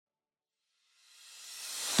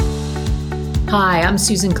Hi, I'm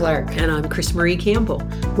Susan Clark. And I'm Chris Marie Campbell.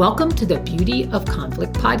 Welcome to the Beauty of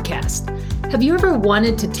Conflict podcast. Have you ever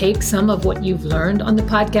wanted to take some of what you've learned on the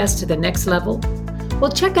podcast to the next level? Well,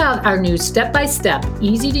 check out our new step-by-step,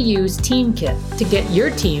 easy-to-use team kit to get your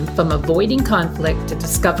team from avoiding conflict to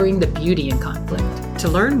discovering the beauty in conflict. To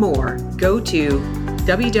learn more, go to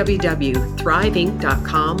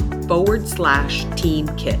www.thriveinc.com/team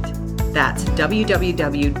kit. That's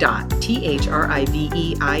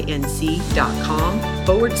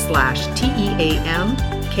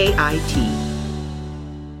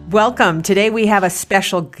www.thriveinc.com/TEAMKIT. Welcome. Today we have a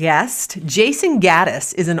special guest. Jayson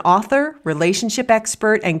Gaddis is an author, relationship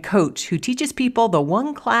expert, and coach who teaches people the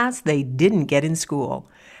one class they didn't get in school: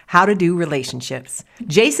 how to do relationships.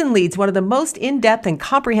 Jayson leads one of the most in-depth and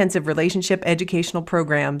comprehensive relationship educational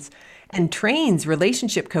programs and trains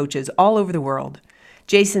relationship coaches all over the world.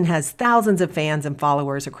 Jayson has thousands of fans and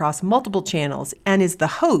followers across multiple channels and is the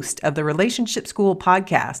host of the Relationship School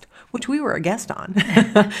podcast, which we were a guest on,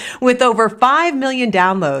 with over 5 million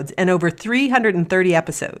downloads and over 330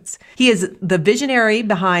 episodes. He is the visionary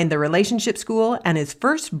behind the Relationship School and his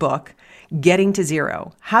first book, Getting to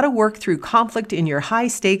Zero: How to Work Through Conflict in Your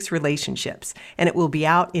High-Stakes Relationships, and it will be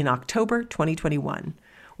out in October 2021.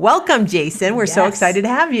 Welcome, Jayson. We're so excited to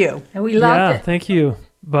have you. And we loved it. Thank you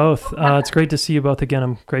both. It's great to see you both again.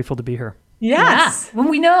 I'm grateful to be here. Yes. Yeah. When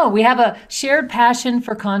we know we have a shared passion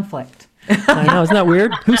for conflict. I know. Isn't that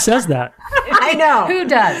weird? Who says that? I know. Who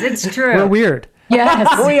does? It's true. We're weird.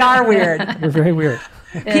 Yes. We are weird. We're very weird.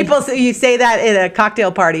 People, you say that at a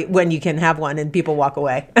cocktail party when you can have one and people walk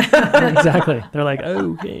away. Exactly. They're like,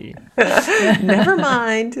 okay. Never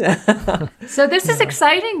mind. So this is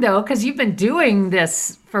exciting, though, because you've been doing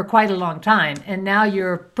this for quite a long time. And now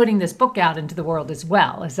you're putting this book out into the world as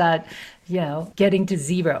well. Is that, Getting to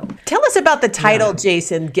Zero? Tell us about the title,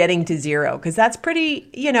 Jayson, Getting to Zero, because that's pretty,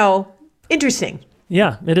 interesting.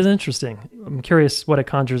 Yeah, it is interesting. I'm curious what it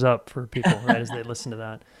conjures up for people, right, as they listen to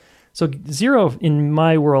that. So zero, in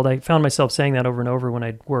my world, I found myself saying that over and over when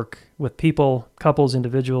I'd work with people, couples,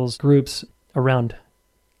 individuals, groups, around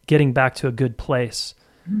getting back to a good place.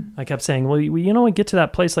 I kept saying, well, we get to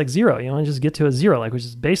that place like zero. Just get to a zero, which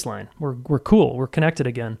is baseline. We're cool. We're connected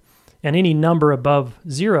again. And any number above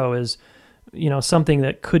zero is, something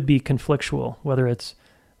that could be conflictual, whether it's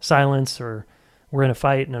silence or we're in a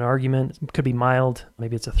fight and an argument. It could be mild.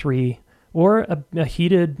 Maybe it's a 3. Or a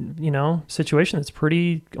heated, situation that's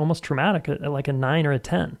pretty almost traumatic, like a 9 or a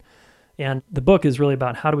 10. And the book is really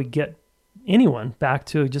about how do we get anyone back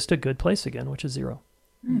to just a good place again, which is zero.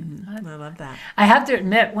 I love that. I have to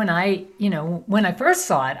admit, when I first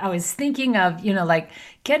saw it, I was thinking of,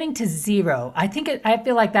 getting to zero. I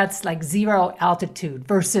feel like that's like zero altitude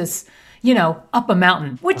versus, up a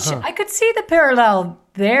mountain, which I could see the parallel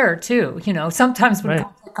there too. Sometimes when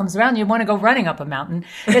conflict comes around, you want to go running up a mountain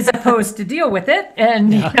as opposed to deal with it.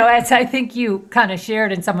 And, as I think you kind of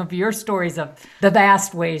shared in some of your stories of the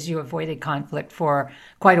vast ways you avoided conflict for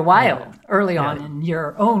quite a while early on in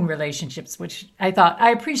your own relationships, which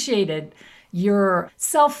I appreciated your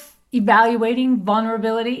self-evaluating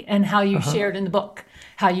vulnerability and how you shared in the book,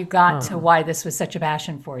 how you got to why this was such a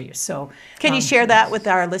passion for you. So can you share that with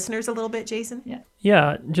our listeners a little bit, Jayson?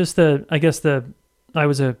 Yeah, just I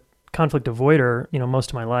was a conflict avoider,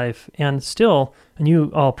 most of my life, and still, and you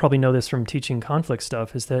all probably know this from teaching conflict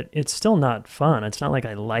stuff, is that it's still not fun. It's not like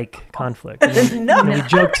I like conflict. No, we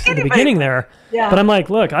joked at the beginning there, but I'm like,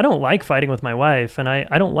 look, I don't like fighting with my wife, and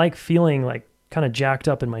I don't like feeling like kind of jacked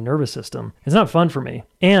up in my nervous system. It's not fun for me.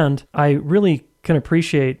 And I really can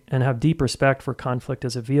appreciate and have deep respect for conflict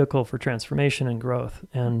as a vehicle for transformation and growth.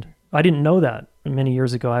 And I didn't know that many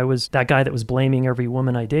years ago. I was that guy that was blaming every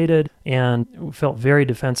woman I dated and felt very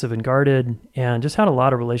defensive and guarded and just had a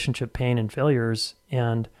lot of relationship pain and failures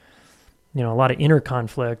and, a lot of inner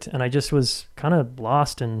conflict. And I just was kind of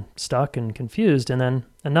lost and stuck and confused. And then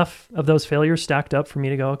enough of those failures stacked up for me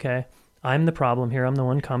to go, okay, I'm the problem here. I'm the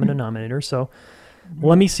one common denominator. So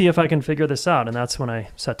let me see if I can figure this out. And that's when I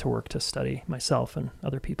set to work to study myself and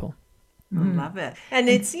other people. Love it. And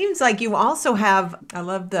it seems like you also have, I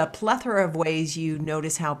love the plethora of ways you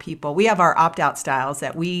notice how we have our opt-out styles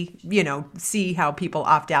that we, see how people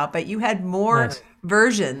opt out, but you had more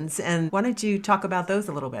versions. And why don't you talk about those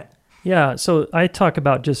a little bit? Yeah, so I talk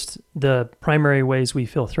about just the primary ways we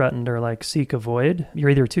feel threatened are like seek, avoid. You're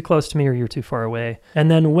either too close to me or you're too far away. And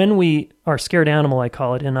then when we are scared animal, I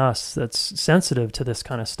call it, in us, that's sensitive to this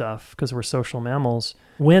kind of stuff because we're social mammals,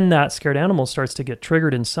 when that scared animal starts to get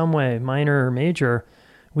triggered in some way, minor or major,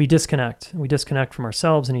 we disconnect. We disconnect from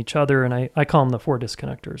ourselves and each other, and I call them the 4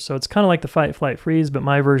 disconnectors. So it's kind of like the fight, flight, freeze, but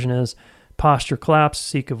my version is posture, collapse,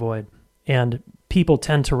 seek, avoid. And people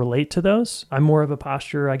tend to relate to those. I'm more of a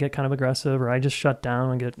posture. I get kind of aggressive, or I just shut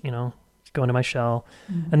down and get, go into my shell.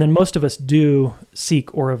 And then most of us do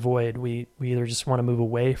seek or avoid. We either just want to move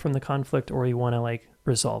away from the conflict, or we want to like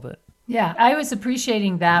resolve it. Yeah, I was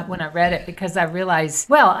appreciating that when I read it, because I realized,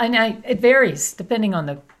 it varies depending on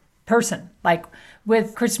the person. Like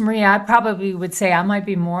with Chris Maria, I probably would say I might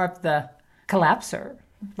be more of the collapser.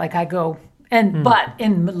 Like I go, but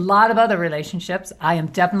in a lot of other relationships, I am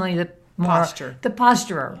definitely the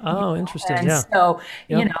posturer. Oh, interesting. And yeah. so,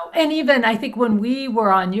 and even I think when we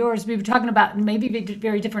were on yours, we were talking about maybe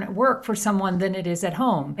very different at work for someone than it is at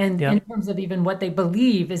home. And in terms of even what they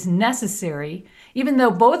believe is necessary, even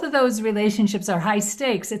though both of those relationships are high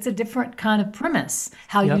stakes, it's a different kind of premise,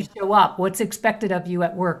 how you show up, what's expected of you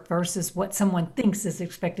at work versus what someone thinks is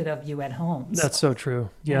expected of you at home. That's so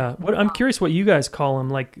true. Yeah. I'm curious what you guys call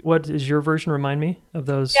them. Like, what is your version? Remind me of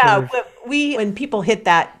those. Yeah. When people hit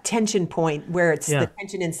that tension point where it's the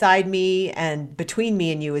tension inside me and between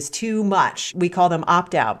me and you is too much, we call them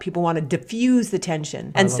opt-out. People want to diffuse the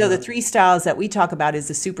tension. And so the 3 styles that we talk about is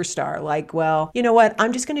the superstar. Like, well, you know what?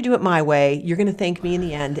 I'm just going to do it my way. You're going to thank me in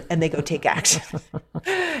the end. And they go take action.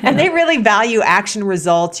 And they really value action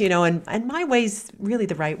results, and my way's really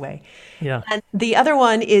the right way. Yeah. And the other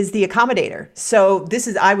one is the accommodator. So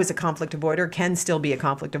I was a conflict avoider, can still be a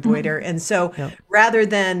conflict avoider. And so rather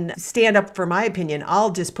than stand up for my opinion,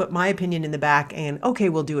 I'll just put my opinion in the back and, okay,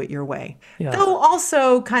 we'll do it your way. Yeah. Though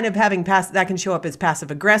also kind of having that can show up as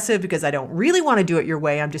passive aggressive because I don't really want to do it your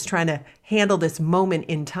way. I'm just trying to handle this moment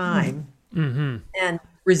in time. And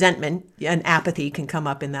resentment and apathy can come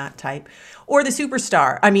up in that type. Or the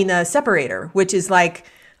separator, which is like,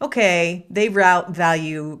 okay, they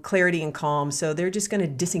value clarity and calm, so they're just going to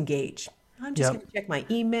disengage. I'm just going to check my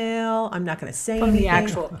email. I'm not going to say anything. The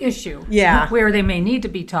actual issue. Yeah. Where they may need to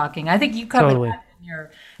be talking. I think you covered that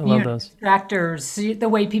in your distractors, the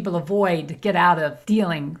way people get out of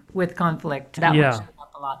dealing with conflict. That one showed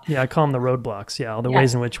up a lot. Yeah, I call them the roadblocks. Yeah, all the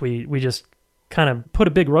ways in which we just kind of put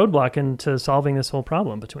a big roadblock into solving this whole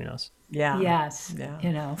problem between us. Yeah. Yes.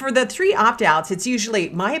 Yeah. For the 3 opt-outs, it's usually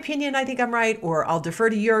my opinion, I think I'm right, or I'll defer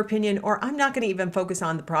to your opinion, or I'm not going to even focus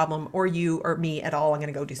on the problem or you or me at all. I'm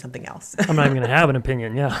going to go do something else. I'm not even going to have an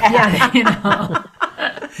opinion. Yeah.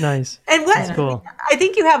 Nice. And that's cool. I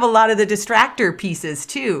think you have a lot of the distractor pieces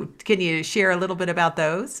too. Can you share a little bit about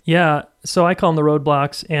those? Yeah. So I call them the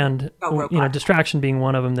roadblocks, and distraction being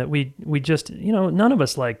one of them that we just, none of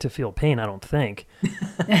us like to feel pain, I don't think.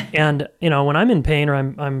 And, when I'm in pain or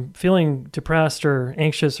I'm feeling depressed or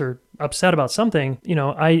anxious or upset about something,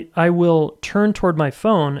 I will turn toward my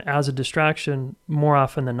phone as a distraction more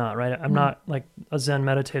often than not, right? I'm not like a Zen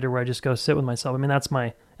meditator where I just go sit with myself. I mean, that's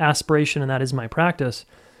my aspiration and that is my practice,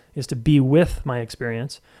 is to be with my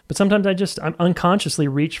experience. But sometimes I'm unconsciously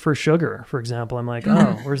reach for sugar, for example. I'm like,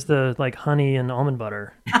 oh, where's the honey and almond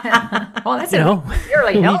butter? Well, that's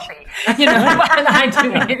really healthy. I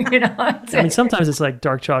mean, sometimes it's like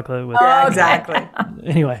dark chocolate with... Oh, exactly.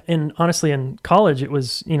 Anyway, and honestly, in college, it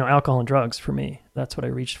was, alcohol and drugs for me. That's what I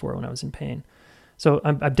reached for when I was in pain. So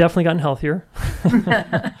I've definitely gotten healthier.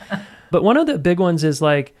 But one of the big ones is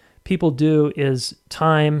like, people do is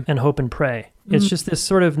time and hope and pray. It's just this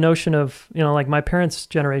sort of notion of, like my parents'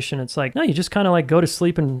 generation, it's like, no, you just kind of like go to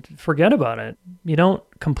sleep and forget about it. You don't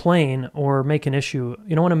complain or make an issue.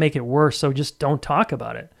 You don't want to make it worse, so just don't talk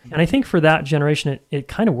about it. And I think for that generation, it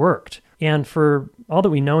kind of worked. And for all that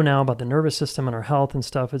we know now about the nervous system and our health and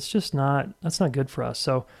stuff, that's not good for us.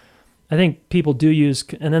 So I think people do use,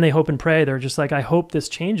 and then they hope and pray. They're just like, I hope this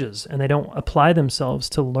changes. And they don't apply themselves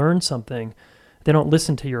to learn something. They don't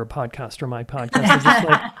listen to your podcast or my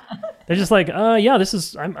podcast. They're just like,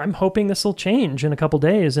 I'm hoping this will change in a couple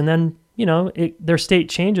days. And then, their state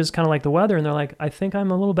changes kind of like the weather. And they're like, I think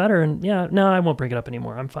I'm a little better. And I won't bring it up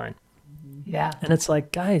anymore. I'm fine. Yeah. And it's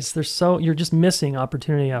like, guys, you're just missing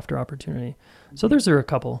opportunity after opportunity. So those are a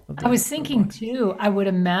couple of I was thinking too, I would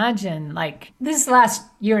imagine like this last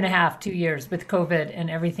year and a half, 2 years with COVID and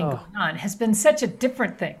everything going on has been such a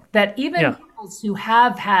different thing that even people who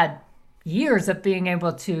have had years of being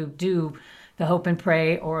able to do the hope and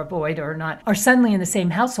pray or avoid or not are suddenly in the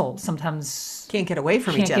same household. Sometimes can't get away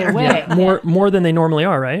from each other. Yeah. More than they normally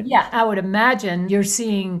are, right? Yeah, I would imagine you're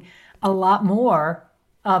seeing a lot more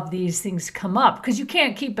of these things come up because you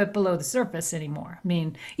can't keep it below the surface anymore. I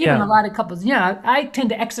mean, even a lot of couples, I tend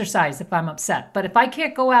to exercise if I'm upset, but if I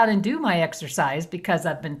can't go out and do my exercise because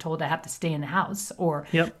I've been told I have to stay in the house or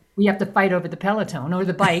we have to fight over the Peloton or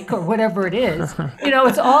the bike or whatever it is,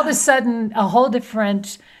 it's all of a sudden a whole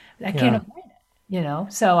different, I can't avoid it.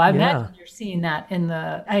 So I Yeah. imagine you're seeing that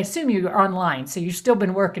I assume you're online, so you've still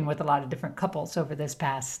been working with a lot of different couples over this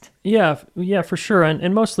past. Yeah, for sure.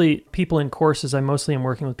 And mostly people in courses. I mostly am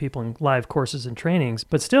working with people in live courses and trainings.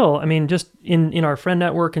 But still, I mean, just in our friend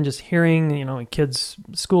network and just hearing, kids'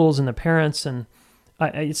 schools and the parents. And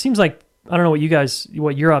it seems like, I don't know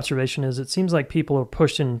what your observation is. It seems like people are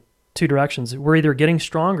pushed in two directions. We're either getting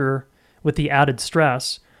stronger with the added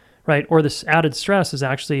stress, right? Or this added stress is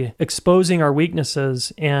actually exposing our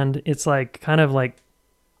weaknesses, and it's like kind of like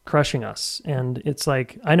crushing us. And it's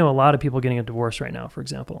like, I know a lot of people getting a divorce right now, for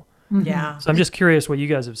example. Yeah. So I'm just curious what you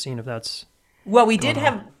guys have seen, if that's... Well, we did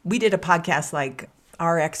a podcast like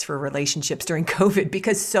RX for relationships during COVID,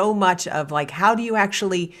 because so much of like, how do you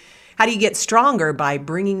get stronger by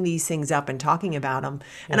bringing these things up and talking about them?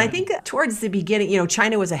 And I think towards the beginning,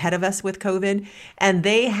 China was ahead of us with COVID, and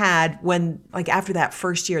they had, after that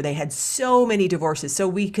first year, they had so many divorces. So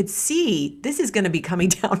we could see this is going to be coming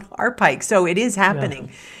down our pike. So it is happening.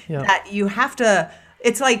 Yeah. That you have to,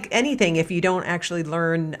 it's like anything, if you don't actually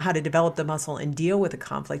learn how to develop the muscle and deal with a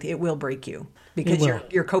conflict, it will break you, because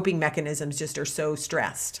your coping mechanisms just are so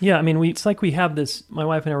stressed. Yeah, I mean, it's like we have this, my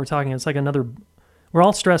wife and I were talking, it's like we're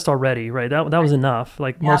all stressed already, right? That was enough.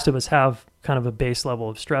 Like most of us have kind of a base level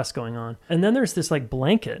of stress going on. And then there's this like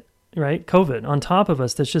blanket, right? COVID on top of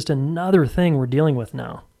us. That's just another thing we're dealing with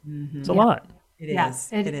now. Mm-hmm. It's a lot. It is.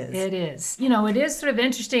 It is. It is. It is sort of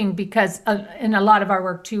interesting because in a lot of our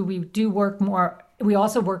work too, we do work more. We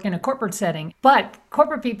also work in a corporate setting, but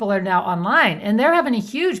corporate people are now online, and they're having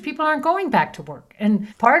people aren't going back to work.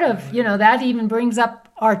 And part of, that even brings up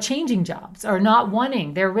our changing jobs or not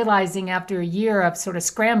wanting. They're realizing after a year of sort of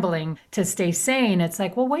scrambling to stay sane, it's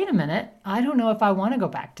like, well, wait a minute. I don't know if I want to go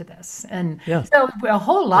back to this. And so a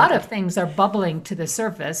whole lot of things are bubbling to the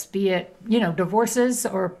surface, be it, divorces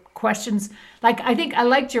or questions. Like, I think I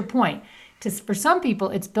liked your point. For some people,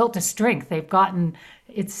 it's built a strength.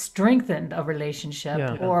 It's strengthened a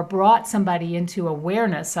relationship or brought somebody into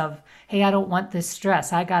awareness of, hey, I don't want this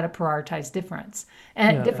stress. I got to prioritize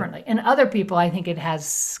differently. And other people, I think it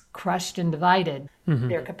has crushed and divided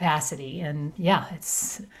their capacity. And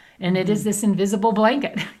it is this invisible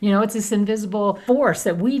blanket. It's this invisible force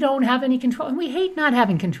that we don't have any control. And we hate not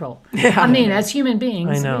having control. Yeah. I mean, as human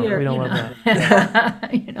beings, I know. We don't love that.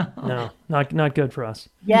 No, not good for us.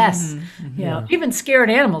 Yes. Even scared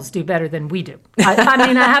animals do better than we do. I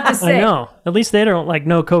mean, I have to say. I know. At least they don't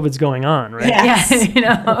know COVID's going on, right? Yes.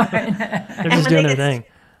 They're just doing their thing.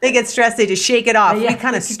 They get stressed, they just shake it off. We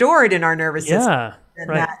kind of store it in our nervous system. Yeah. And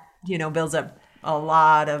that, builds up a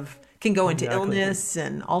lot of, can go into illness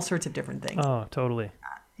and all sorts of different things. Oh, totally.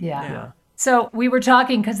 Yeah. So we were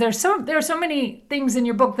talking, because there are so many things in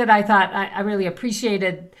your book that I thought I really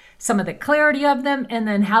appreciated some of the clarity of them, and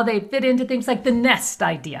then how they fit into things like the nest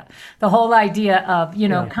idea, the whole idea of,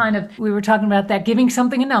 kind of, we were talking about that, giving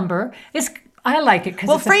something a number. I like it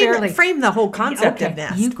because frame the whole concept of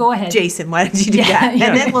nest. You go ahead. Jayson, why don't you do that?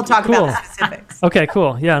 And then we'll talk about the specifics. Okay,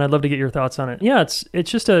 cool. Yeah, and I'd love to get your thoughts on it. Yeah,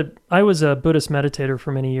 it's just I was a Buddhist meditator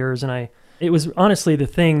for many years, and it was honestly the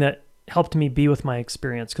thing that helped me be with my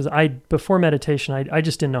experience, because before meditation, I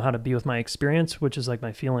just didn't know how to be with my experience, which is like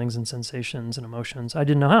my feelings and sensations and emotions. I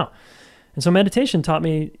didn't know how. And so meditation taught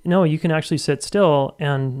me, no, you can actually sit still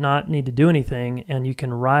and not need to do anything, and you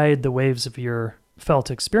can ride the waves of your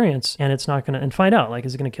felt experience, and it's not going to, and find out, like,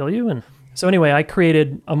 is it going to kill you? And so anyway, I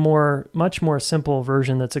created a much more simple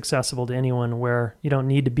version that's accessible to anyone, where you don't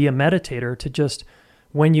need to be a meditator to just,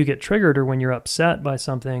 when you get triggered or when you're upset by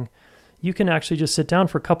something, you can actually just sit down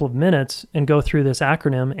for a couple of minutes and go through this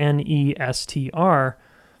acronym, NESTR,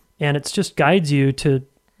 and it just guides you to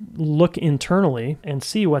look internally and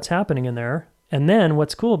see what's happening in there. And then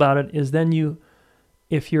what's cool about it is then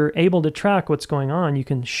if you're able to track what's going on, you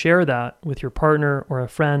can share that with your partner or a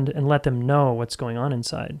friend and let them know what's going on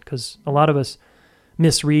inside. Because a lot of us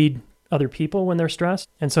misread other people when they're stressed.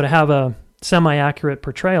 And so to have a semi-accurate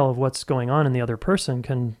portrayal of what's going on in the other person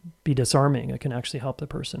can be disarming. It can actually help the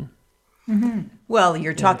person. Mm-hmm. Well,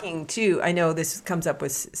 you're talking too, I know this comes up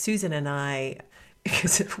with Susan and I,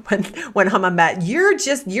 because when Hama met, you're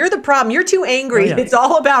the problem. You're too angry. Oh, yeah. It's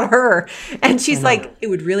all about her. And she's like, it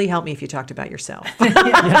would really help me if you talked about yourself. I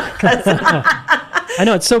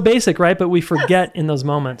know, it's so basic, right? But we forget in those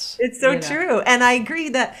moments. It's so true. And I agree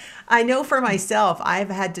that I know for myself,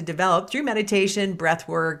 I've had to develop through meditation, breath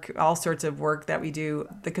work, all sorts of work that we do,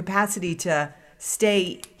 the capacity to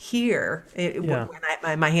stay here, when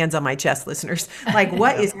my hands on my chest, listeners, like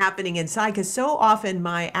what is happening inside? Because so often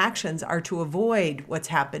my actions are to avoid what's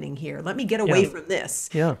happening here. Let me get away from this.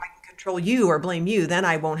 Yeah. I can control you or blame you, then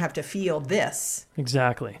I won't have to feel this.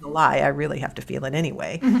 Exactly. A lie. I really have to feel it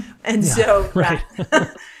anyway. And so right.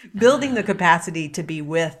 building the capacity to be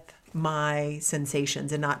with my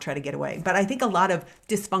sensations and not try to get away. But I think a lot of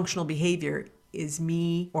dysfunctional behavior is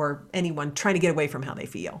me or anyone trying to get away from how they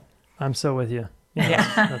feel. I'm so with you.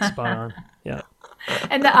 Yeah. That's spot on. Yeah.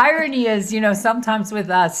 And the irony is, sometimes with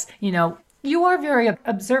us, you are very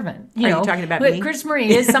observant. Are you talking about me? Chris Marie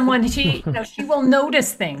is someone, she will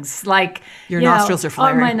notice things like your nostrils are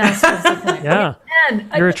flaring. Oh, my nostrils are flaring. Yeah.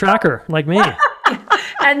 And, You're a tracker like me.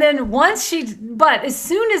 And then but as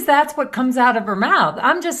soon as that's what comes out of her mouth,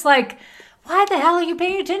 I'm just like, why the hell are you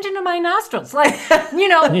paying attention to my nostrils? Like,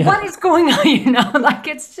 what is going on? Like,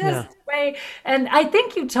 it's just the way. And I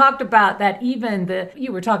think you talked about that,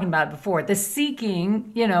 you were talking about it before, the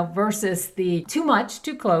seeking, versus the too much,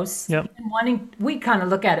 too close. Yep. And we kind of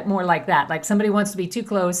look at it more like that. Like somebody wants to be too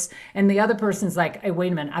close and the other person's like, hey,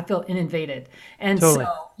 wait a minute, I feel inundated. And totally.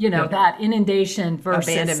 So, that inundation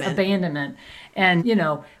versus abandonment. And,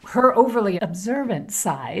 her overly observant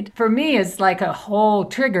side for me is like a whole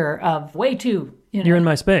trigger of way too, You're in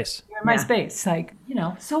my space. You're in my space. Like,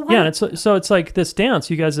 so what? Yeah. And so it's like this dance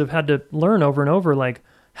you guys have had to learn over and over. Like,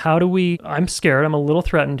 how do I'm scared. I'm a little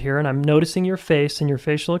threatened here and I'm noticing your face and your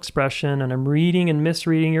facial expression and I'm reading and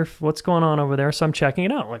misreading what's going on over there. So I'm checking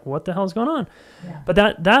it out. Like, what the hell's going on? Yeah. But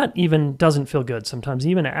that even doesn't feel good sometimes.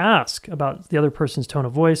 Even ask about the other person's tone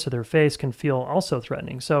of voice or their face can feel also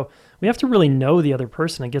threatening. So we have to really know the other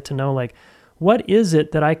person and get to know, like, what is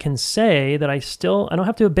it that I can say that I don't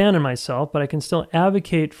have to abandon myself, but I can still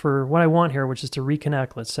advocate for what I want here, which is to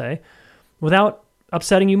reconnect, let's say, without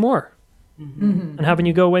upsetting you more. Mm-hmm. And having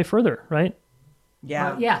you go way further, right?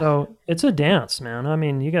 Yeah. Yeah. So it's a dance, man. I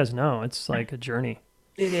mean, you guys know it's like a journey.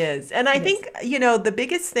 It is. And I think, the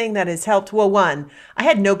biggest thing that has helped, well, one, I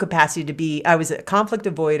had no capacity I was a conflict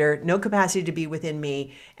avoider, no capacity to be within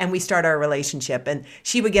me. And we start our relationship and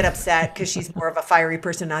she would get upset because she's more of a fiery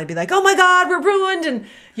person. And I'd be like, oh my God, we're ruined.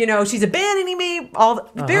 And, she's abandoning me,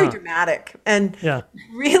 very dramatic. And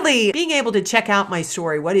really being able to check out my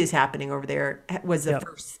story, what is happening over there was the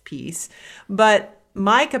first piece. But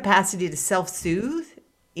my capacity to self-soothe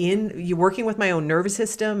you working with my own nervous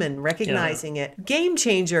system and recognizing it, game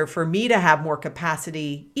changer for me to have more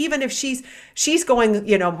capacity. Even if she's going,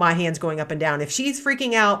 my hand's going up and down. If she's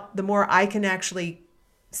freaking out, the more I can actually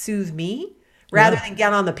soothe me rather than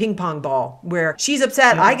get on the ping pong ball where she's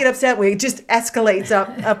upset, I get upset. It just escalates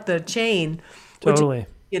up the chain. Totally.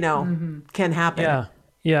 Which, can happen. Yeah.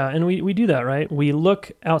 Yeah. And we do that, right? We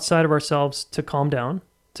look outside of ourselves to calm down,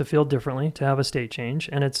 to feel differently, to have a state change.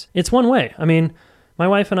 And it's one way. I mean, my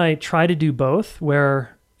wife and I try to do both,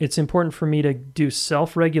 where it's important for me to do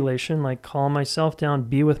self-regulation, like calm myself down,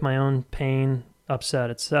 be with my own pain, upset,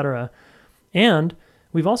 etc. And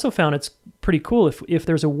we've also found it's pretty cool if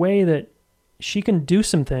there's a way that she can do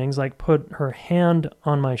some things, like put her hand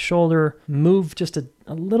on my shoulder, move just a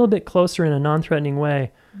little bit closer in a non-threatening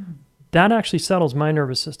way, that actually settles my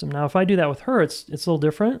nervous system. Now, if I do that with her, it's a little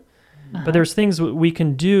different. But there's things we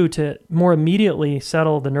can do to more immediately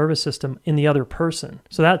settle the nervous system in the other person.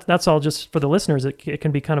 So that's all just for the listeners. It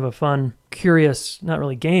can be kind of a fun, curious, not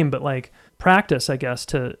really game, but like practice, I guess,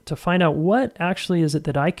 to find out what actually is it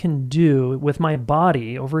that I can do with my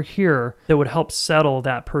body over here that would help settle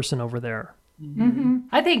that person over there. Mm-hmm.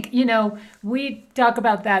 I think, we talk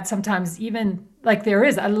about that sometimes, even like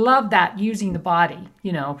I love that, using the body,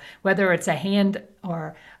 whether it's a hand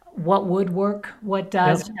or what would work, what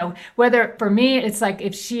does, whether for me, it's like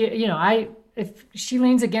if she, if she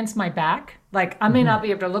leans against my back, like I may not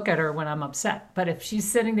be able to look at her when I'm upset, but if she's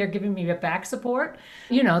sitting there giving me a back support,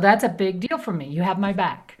 that's a big deal for me. You have my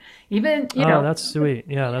back. Even, Oh, that's sweet.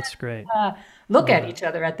 Yeah, that's great. Look at each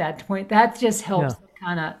other at that point. That just helps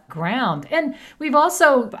kind of ground. And we've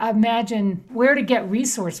also imagined where to get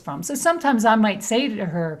resource from. So sometimes I might say to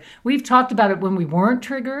her, we've talked about it when we weren't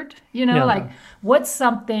triggered, like what's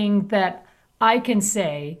something that I can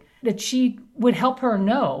say that she would help her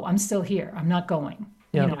know I'm still here. I'm not going.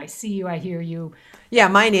 Yeah. I see you, I hear you. Yeah,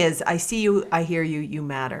 mine is, I see you, I hear you, you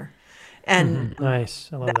matter. And nice.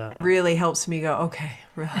 I love that. Really helps me go, okay.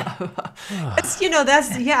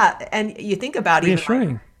 And you think about it.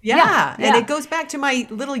 Reassuring. Yeah. And it goes back to my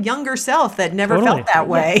little younger self that never felt that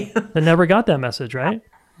way. That never got that message, right?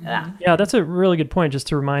 Yeah. Yeah, that's a really good point just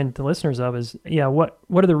to remind the listeners of is, what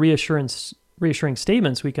are the reassuring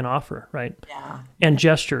statements we can offer, right? Yeah. And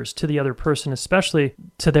gestures to the other person, especially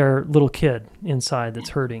to their little kid inside that's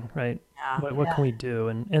hurting, right? Yeah. What can we do?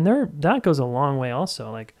 And that goes a long way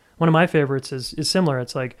also. Like one of my favorites is similar.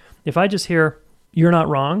 It's like, if I just hear, you're not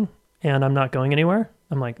wrong and I'm not going anywhere,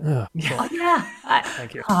 I'm like, ugh, cool. Oh, yeah.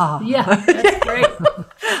 Thank you. Yeah, that's great.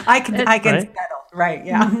 I can Right? settle. Right.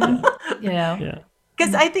 Yeah. You know? Yeah.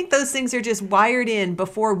 Because I think those things are just wired in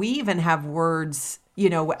before we even have words,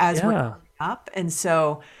 as we're Yeah. growing up. And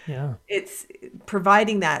so Yeah. it's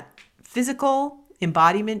providing that physical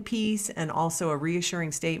embodiment piece and also a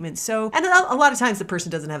reassuring statement. So, and a lot of times the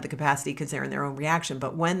person doesn't have the capacity because they're in their own reaction,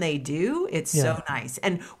 but when they do, it's so nice.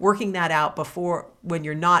 And working that out before, when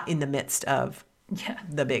you're not in the midst of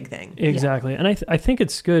the big thing. Exactly. And I think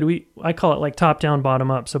it's good. I call it like top down,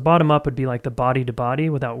 bottom up. So bottom up would be like the body to body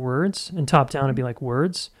without words, and top down would be like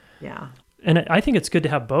words. Yeah. And I think it's good to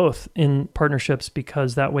have both in partnerships,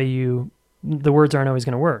 because that way the words aren't always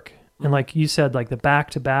going to work. And like you said, like the back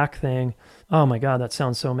to back thing. Oh my God, that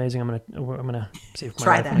sounds so amazing. I'm gonna see if my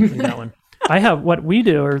Try wife that. can do that one. I have what we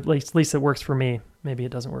do, or at least it works for me. Maybe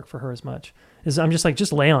it doesn't work for her as much. Is I'm just like,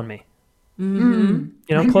 just lay on me.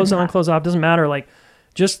 Mm-hmm. Close on, close off, doesn't matter. Like,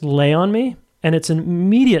 just lay on me, and it's an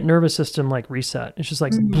immediate nervous system like reset. It's just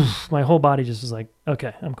like my whole body just is like,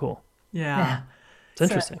 okay, I'm cool. Yeah. It's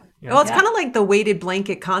interesting. Yeah. Well, it's kind of like the weighted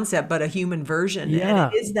blanket concept, but a human version. Yeah.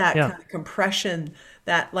 And it is that kind of compression,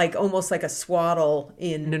 that like almost like a swaddle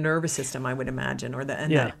in the nervous system, I would imagine, or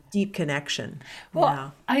that deep connection.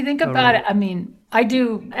 Well, I think about it. I mean, I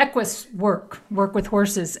do equus work with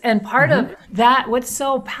horses. And part of that, what's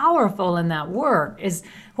so powerful in that work is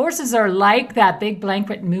horses are like that big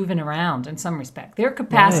blanket moving around in some respect. Their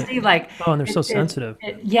capacity, and they're so sensitive.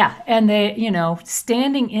 And they,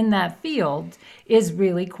 standing in that field is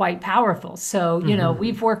really quite powerful. So,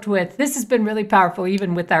 we've worked with, this has been really powerful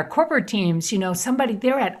even with our corporate teams,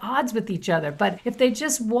 they're at odds with each other. But if they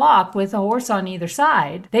just walk with a horse on either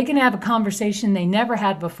side, they can have a conversation they never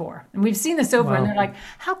had before. And we've seen this over, and they're like,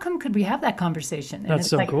 how come could we have that conversation? And That's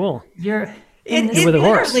so cool. It with a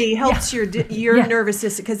horse. literally helps your nervous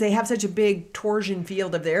system, because they have such a big torsion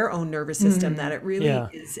field of their own nervous system that it really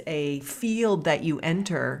is a field that you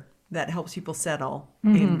enter that helps people settle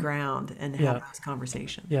in ground and have those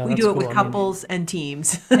conversations. Yeah, we that's do it cool. with couples and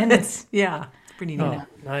teams. And it's it's pretty neat. Oh,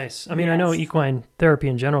 nice. I mean, I know equine therapy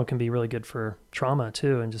in general can be really good for trauma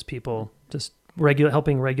too, and just people just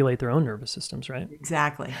helping regulate their own nervous systems, right?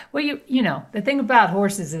 Exactly. Well, the thing about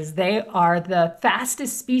horses is they are the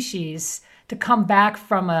fastest species to come back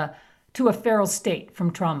to a feral state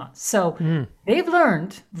from trauma. So they've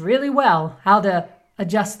learned really well how to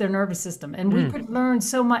adjust their nervous system, and we could learn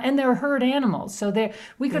so much. And they're herd animals, so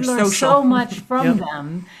we could learn so much from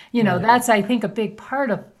them. That's, I think, a big part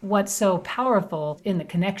of what's so powerful in the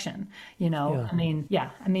connection. I mean,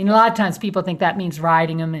 a lot of times people think that means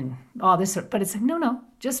riding them and all this sort, but it's like no,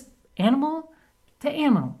 just animal to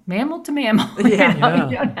animal, mammal to mammal.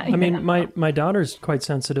 I mean, my daughter's quite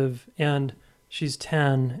sensitive, and she's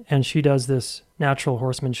 10, and she does this natural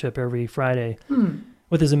horsemanship every Friday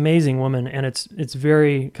with this amazing woman, and it's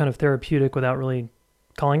very kind of therapeutic without really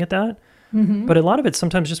calling it that. But a lot of it's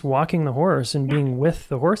sometimes just walking the horse and being with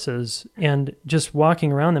the horses and just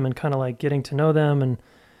walking around them and kind of like getting to know them. And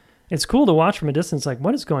it's cool to watch from a distance, like,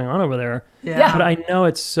 what is going on over there? Yeah. But I know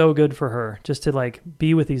it's so good for her just to like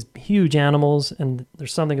be with these huge animals, and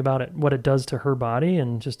there's something about it, what it does to her body,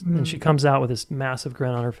 and and she comes out with this massive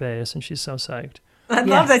grin on her face, and she's so psyched. I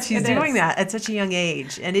love that she's doing that at such a young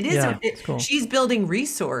age. And it is, it's cool. She's building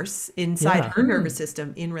resource inside her nervous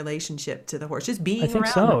system in relationship to the horse, just being around. I think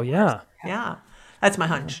so, yeah. That's my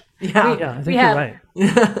hunch. Yeah. I think you're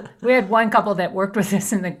right. We had one couple that worked with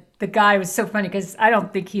us, and the guy was so funny because I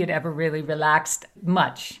don't think he had ever really relaxed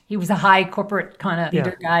much. He was a high corporate kind of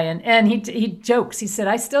leader guy, and he jokes. He said,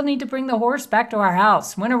 "I still need to bring the horse back to our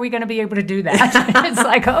house. When are we going to be able to do that?" It's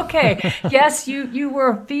like, okay, yes, you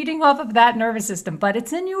were feeding off of that nervous system, but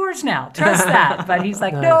it's in yours now. Trust that. But he's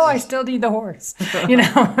like, no, I still need the horse.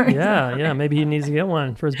 Yeah. Maybe he needs to get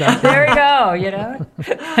one for his back. There we go.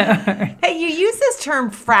 Hey, you use this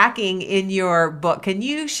term fracking in your book. Can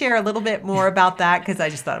you share a little bit more about that? Because I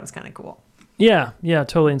just thought it was kind of cool. Yeah,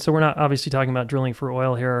 totally. And so we're not obviously talking about drilling for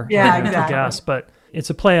oil here, for gas, but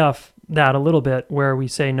it's a play off that a little bit, where we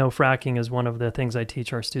say no fracking is one of the things I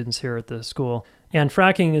teach our students here at the school. And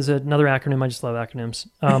fracking is another acronym. I just love acronyms.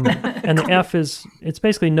 And the F it's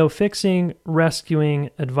basically no fixing,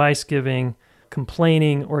 rescuing, advice giving,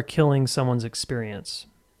 complaining, or killing someone's experience.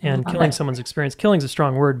 And killing someone's experience, killing's a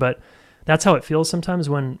strong word, but that's how it feels sometimes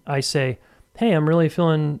when I say, hey, I'm really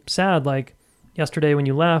feeling sad, like yesterday when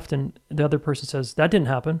you left, and the other person says, that didn't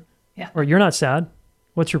happen. Yeah. Or you're not sad.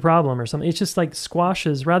 What's your problem? Or something. It's just like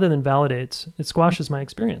squashes, rather than validates, it squashes my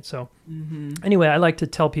experience. So anyway, I like to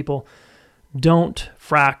tell people, don't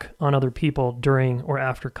frack on other people during or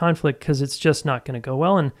after conflict, because it's just not going to go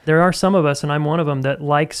well. And there are some of us, and I'm one of them, that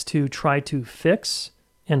likes to try to fix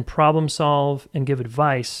and problem solve and give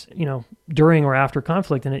advice, during or after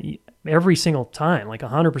conflict. And every single time, like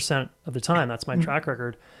 100% of the time, that's my track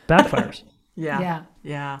record, backfires. Yeah.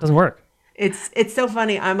 Doesn't work. It's so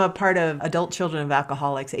funny. I'm a part of Adult Children of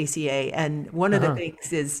Alcoholics, ACA, and one of the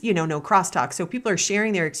things is, no crosstalk. So people are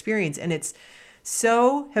sharing their experience, and it's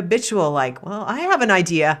so habitual, like, well, I have an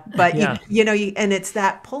idea, but and it's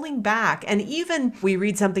that pulling back. And even we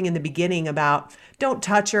read something in the beginning about don't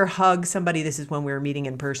touch or hug somebody. This is when we were meeting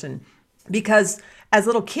in person. Because as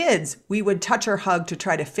little kids, we would touch or hug to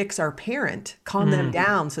try to fix our parent, calm them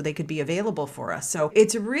down so they could be available for us. So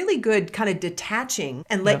it's really good kind of detaching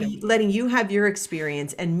and letting you have your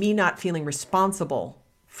experience and me not feeling responsible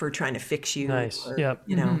for trying to fix you. Nice. Or, Yep.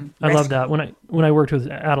 I love that. When I worked with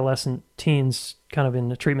adolescent teens kind of in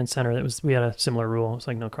the treatment center, we had a similar rule. It's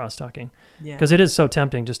like no cross talking. Because it is so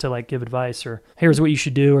tempting just to like give advice or here's what you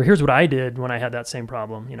should do or here's what I did when I had that same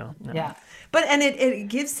problem, No. Yeah. But it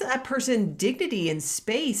gives that person dignity and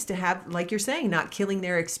space to have, like you're saying, not killing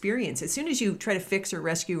their experience. As soon as you try to fix or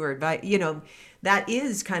rescue or advise, that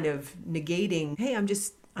is kind of negating, hey, I'm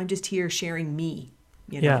just here sharing me.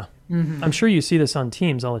 Yeah. Mm-hmm. I'm sure you see this on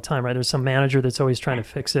teams all the time, right? There's some manager that's always trying to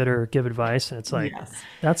fix it or give advice. And it's like,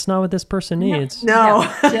 that's not what this person needs. No.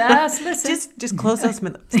 Just listen. Just close those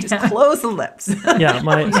lips. Just close the lips.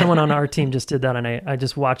 Someone on our team just did that. And I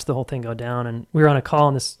just watched the whole thing go down. And we were on a call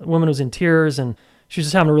and this woman was in tears and she was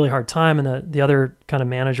just having a really hard time. And the other kind of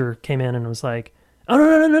manager came in and was like,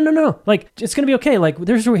 oh, no. Like, it's going to be okay. Like,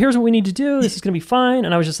 here's what we need to do. This is going to be fine.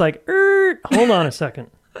 And I was just like, hold on a second.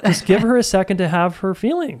 Just give her a second to have her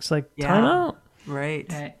feelings. Like, time out. Right.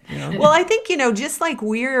 Well, I think, just like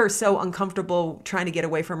we're so uncomfortable trying to get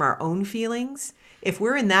away from our own feelings, if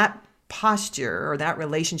we're in that posture or that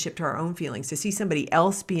relationship to our own feelings, to see somebody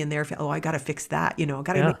else be in there, I got to fix that, I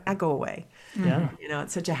got to make that go away. Yeah.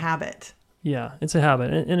 It's such a habit. Yeah, it's a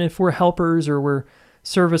habit. And if we're helpers or we're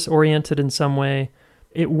service oriented in some way,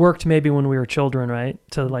 it worked maybe when we were children, right?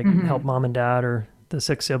 To like help mom and dad or the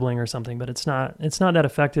sick sibling or something, but it's not that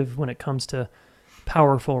effective when it comes to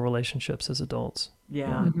powerful relationships as adults. Yeah.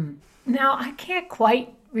 Mm-hmm. Now, I can't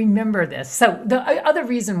quite remember this. So the other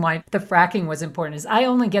reason why the fracking was important is I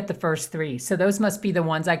only get the first three. So those must be the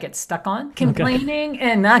ones I get stuck on. Complaining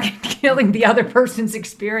and not killing the other person's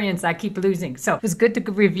experience, I keep losing. So it was good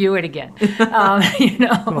to review it again.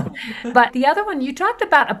 Cool. But the other one, you talked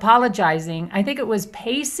about apologizing. I think it was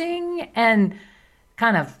pacing and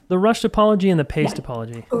kind of the rushed apology and the paced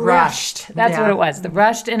apology. Rushed. That's what it was. The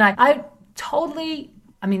rushed. And I totally,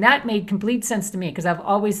 that made complete sense to me because I've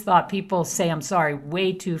always thought people say I'm sorry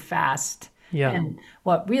way too fast. Yeah. And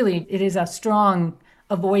what really, it is a strong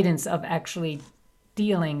avoidance of actually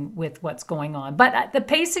dealing with what's going on. But the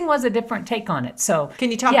pacing was a different take on it. So can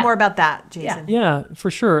you talk more about that, Jayson? Yeah, for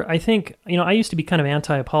sure. I think, I used to be kind of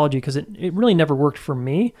anti-apology because it really never worked for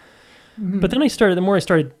me. But then the more I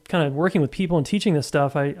started kind of working with people and teaching this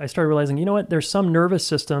stuff, I started realizing, you know what, there's some nervous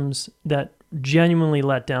systems that genuinely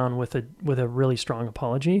let down with a really strong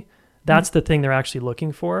apology. That's the thing they're actually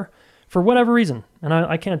looking for whatever reason. And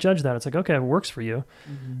I can't judge that. It's like, okay, it works for you.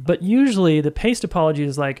 But usually the paced apology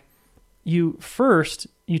is like, you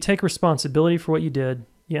take responsibility for what you did,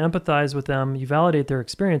 you empathize with them, you validate their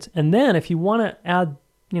experience. And then if you want to add,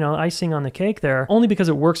 icing on the cake there, only because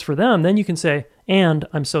it works for them, then you can say, and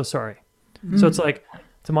I'm so sorry. So it's like,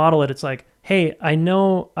 to model it, it's like, hey, I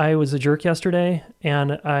know I was a jerk yesterday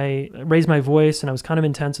and I raised my voice and I was kind of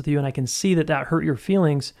intense with you and I can see that hurt your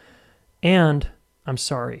feelings and I'm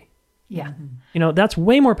sorry. Yeah. That's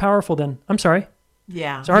way more powerful than I'm sorry.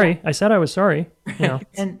 Yeah. Sorry. I said I was sorry.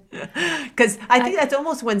 And because I think that's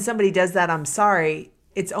almost when somebody does that, I'm sorry,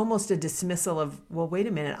 it's almost a dismissal of, well, wait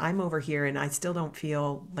a minute, I'm over here and I still don't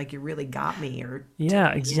feel like you really got me or.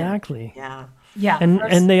 Yeah, exactly. Yeah. Yeah.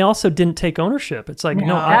 And they also didn't take ownership. It's like,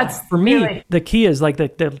 for me, the key is like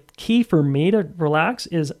the key for me to relax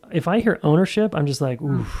is if I hear ownership, I'm just like,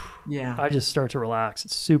 oof. Yeah. I just start to relax.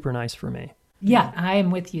 It's super nice for me. Yeah, I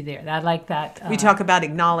am with you there. I like that. We talk about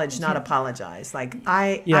acknowledge, not apologize. Like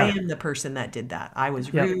I am the person that did that. I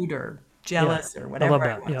was rude or jealous or whatever. I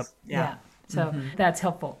love that. It was. Yeah. So that's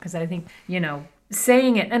helpful because I think,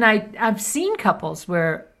 saying it, and I've seen couples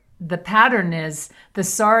where the pattern is the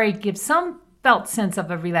sorry gives some felt sense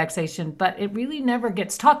of a relaxation, but it really never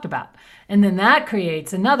gets talked about. And then that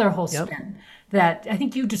creates another whole spin that I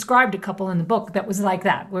think you described a couple in the book that was like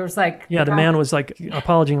that, where it's like... Yeah, the man was like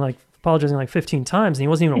apologizing like 15 times and he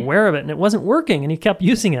wasn't even aware of it and it wasn't working and he kept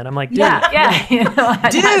using it. I'm like, dude. Dude,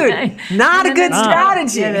 not a good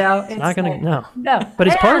strategy. It's not going to, no. But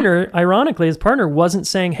his partner, ironically, wasn't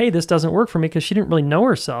saying, hey, this doesn't work for me because she didn't really know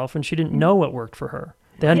herself and she didn't know what worked for her.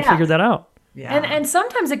 They hadn't figured that out. Yeah. And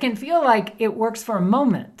sometimes it can feel like it works for a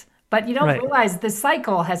moment, but you don't Right. realize the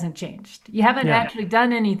cycle hasn't changed. You haven't Yeah. actually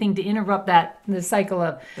done anything to interrupt the cycle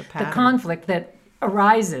of the pattern. conflict that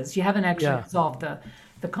arises. You haven't actually Yeah. resolved the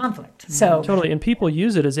conflict. So Totally. And people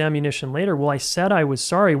use it as ammunition later. Well, I said I was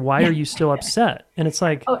sorry. Why are you still upset? And it's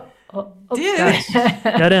like, Dude,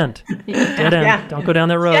 dead end. Dead end. Yeah. Don't go down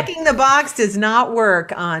that road. checking the box does not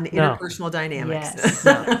work on interpersonal dynamics.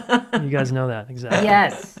 yes, You guys know that. Exactly.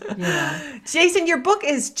 yes, yeah. Jason, your book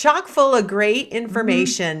is chock full of great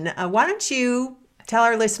information. Why don't you tell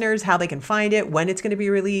our listeners how they can find it, when it's going to be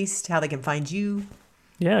released, how they can find you?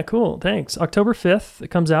 Yeah, cool. Thanks. October 5th, it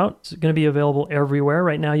comes out. It's going to be available everywhere.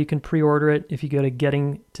 Right now, you can pre-order it if you go to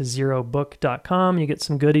gettingtozerobook.com. You get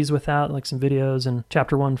some goodies with that, like some videos and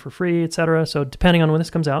chapter 1 for free, etc. So depending on when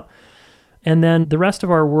this comes out. And then the rest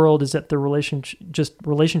of our world is at the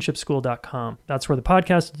relationshipschool.com. That's where the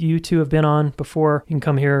podcast you two have been on before. You can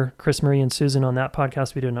come hear Chris, Marie, and Susan on that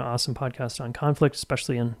podcast. We did an awesome podcast on conflict,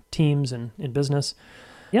 especially in teams and in business.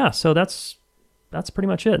 Yeah, so that's pretty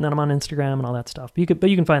much it. And then I'm on Instagram and all that stuff. But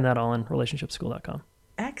you can find that all on relationshipschool.com.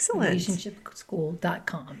 Excellent.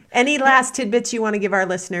 Relationshipschool.com. Any last tidbits you want to give our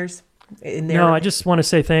listeners? No, I just want to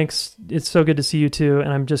say thanks. It's so good to see you too.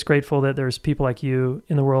 And I'm just grateful that there's people like you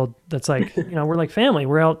in the world that's like, we're like family.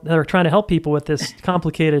 We're out there trying to help people with this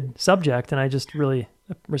complicated subject. And I just really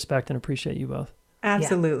respect and appreciate you both.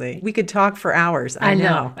 Absolutely. We could talk for hours. I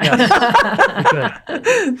know. Good.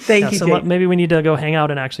 Thank you, So Jake. maybe we need to go hang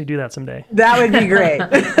out and actually do that someday. That would be great.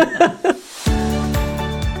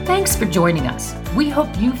 Thanks for joining us. We hope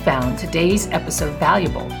you found today's episode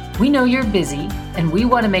valuable. We know you're busy, and we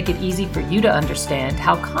want to make it easy for you to understand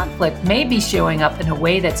how conflict may be showing up in a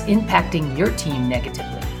way that's impacting your team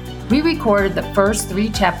negatively. We recorded the first 3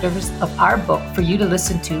 chapters of our book for you to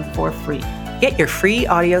listen to for free. Get your free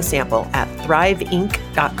audio sample at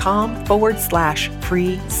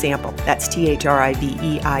thriveinc.com/free sample. That's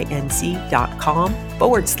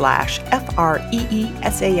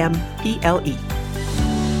THRIVEINC.com/FREESAMPLE.